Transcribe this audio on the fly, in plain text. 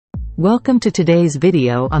Welcome to today's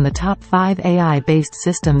video on the top 5 AI-based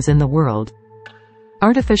systems in the world.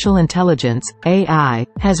 Artificial intelligence, AI,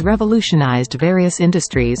 has revolutionized various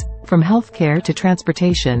industries, from healthcare to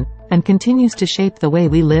transportation, and continues to shape the way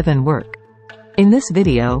we live and work. In this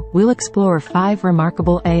video, we'll explore 5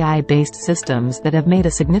 remarkable AI-based systems that have made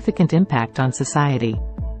a significant impact on society.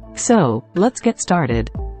 So, let's get started.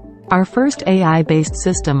 Our first AI-based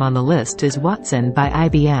system on the list is Watson by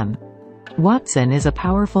IBM. Watson is a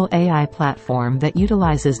powerful AI platform that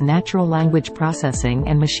utilizes natural language processing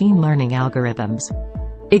and machine learning algorithms.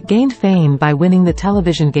 It gained fame by winning the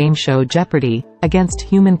television game show Jeopardy! Against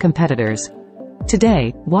human competitors.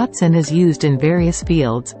 Today, Watson is used in various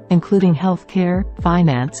fields, including healthcare,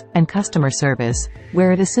 finance, and customer service,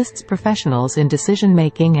 where it assists professionals in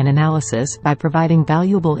decision-making and analysis by providing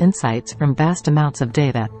valuable insights from vast amounts of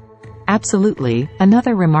data. Absolutely,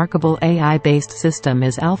 another remarkable AI-based system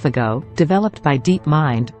is AlphaGo, developed by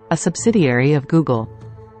DeepMind, a subsidiary of Google.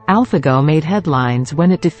 AlphaGo made headlines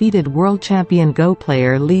when it defeated world champion Go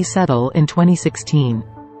player Lee Sedol in 2016.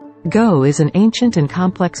 Go is an ancient and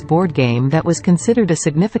complex board game that was considered a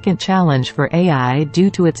significant challenge for AI due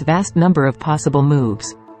to its vast number of possible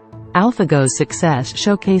moves. AlphaGo's success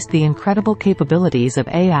showcased the incredible capabilities of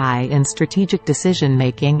AI in strategic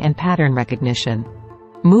decision-making and pattern recognition.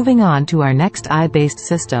 Moving on to our next AI-based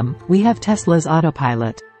system, we have Tesla's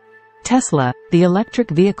Autopilot. Tesla, the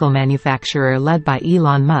electric vehicle manufacturer led by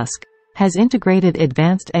Elon Musk, has integrated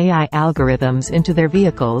advanced AI algorithms into their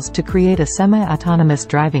vehicles to create a semi-autonomous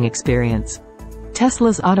driving experience.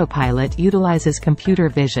 Tesla's Autopilot utilizes computer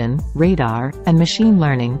vision, radar, and machine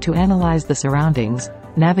learning to analyze the surroundings,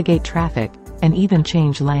 navigate traffic, and even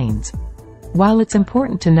change lanes. While it's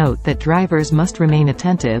important to note that drivers must remain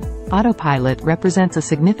attentive, Autopilot represents a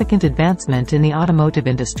significant advancement in the automotive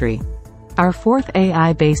industry. Our fourth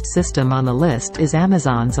AI-based system on the list is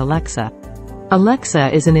Amazon's Alexa.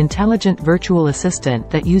 Alexa is an intelligent virtual assistant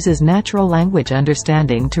that uses natural language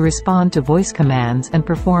understanding to respond to voice commands and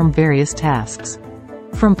perform various tasks.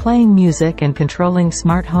 From playing music and controlling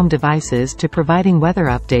smart home devices to providing weather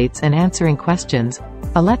updates and answering questions,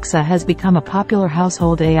 Alexa has become a popular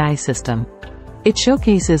household AI system. It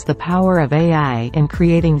showcases the power of AI in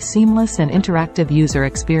creating seamless and interactive user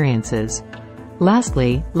experiences.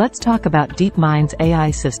 Lastly, let's talk about DeepMind's AI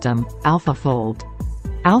system, AlphaFold.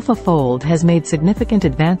 AlphaFold has made significant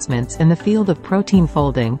advancements in the field of protein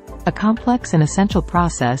folding, a complex and essential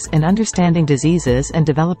process in understanding diseases and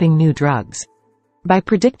developing new drugs. By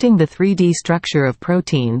predicting the 3D structure of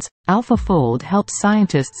proteins, AlphaFold helps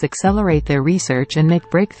scientists accelerate their research and make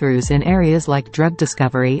breakthroughs in areas like drug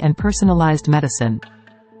discovery and personalized medicine.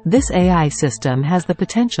 This AI system has the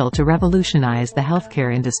potential to revolutionize the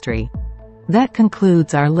healthcare industry. That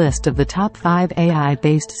concludes our list of the top 5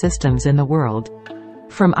 AI-based systems in the world.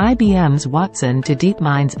 From IBM's Watson to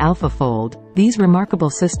DeepMind's AlphaFold, these remarkable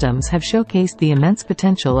systems have showcased the immense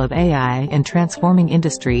potential of AI in transforming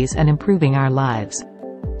industries and improving our lives.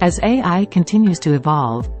 As AI continues to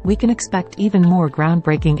evolve, we can expect even more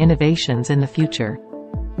groundbreaking innovations in the future.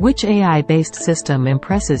 Which AI-based system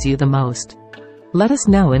impresses you the most? Let us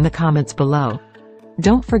know in the comments below.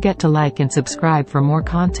 Don't forget to like and subscribe for more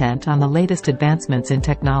content on the latest advancements in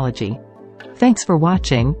technology. Thanks for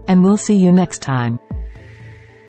watching, and we'll see you next time.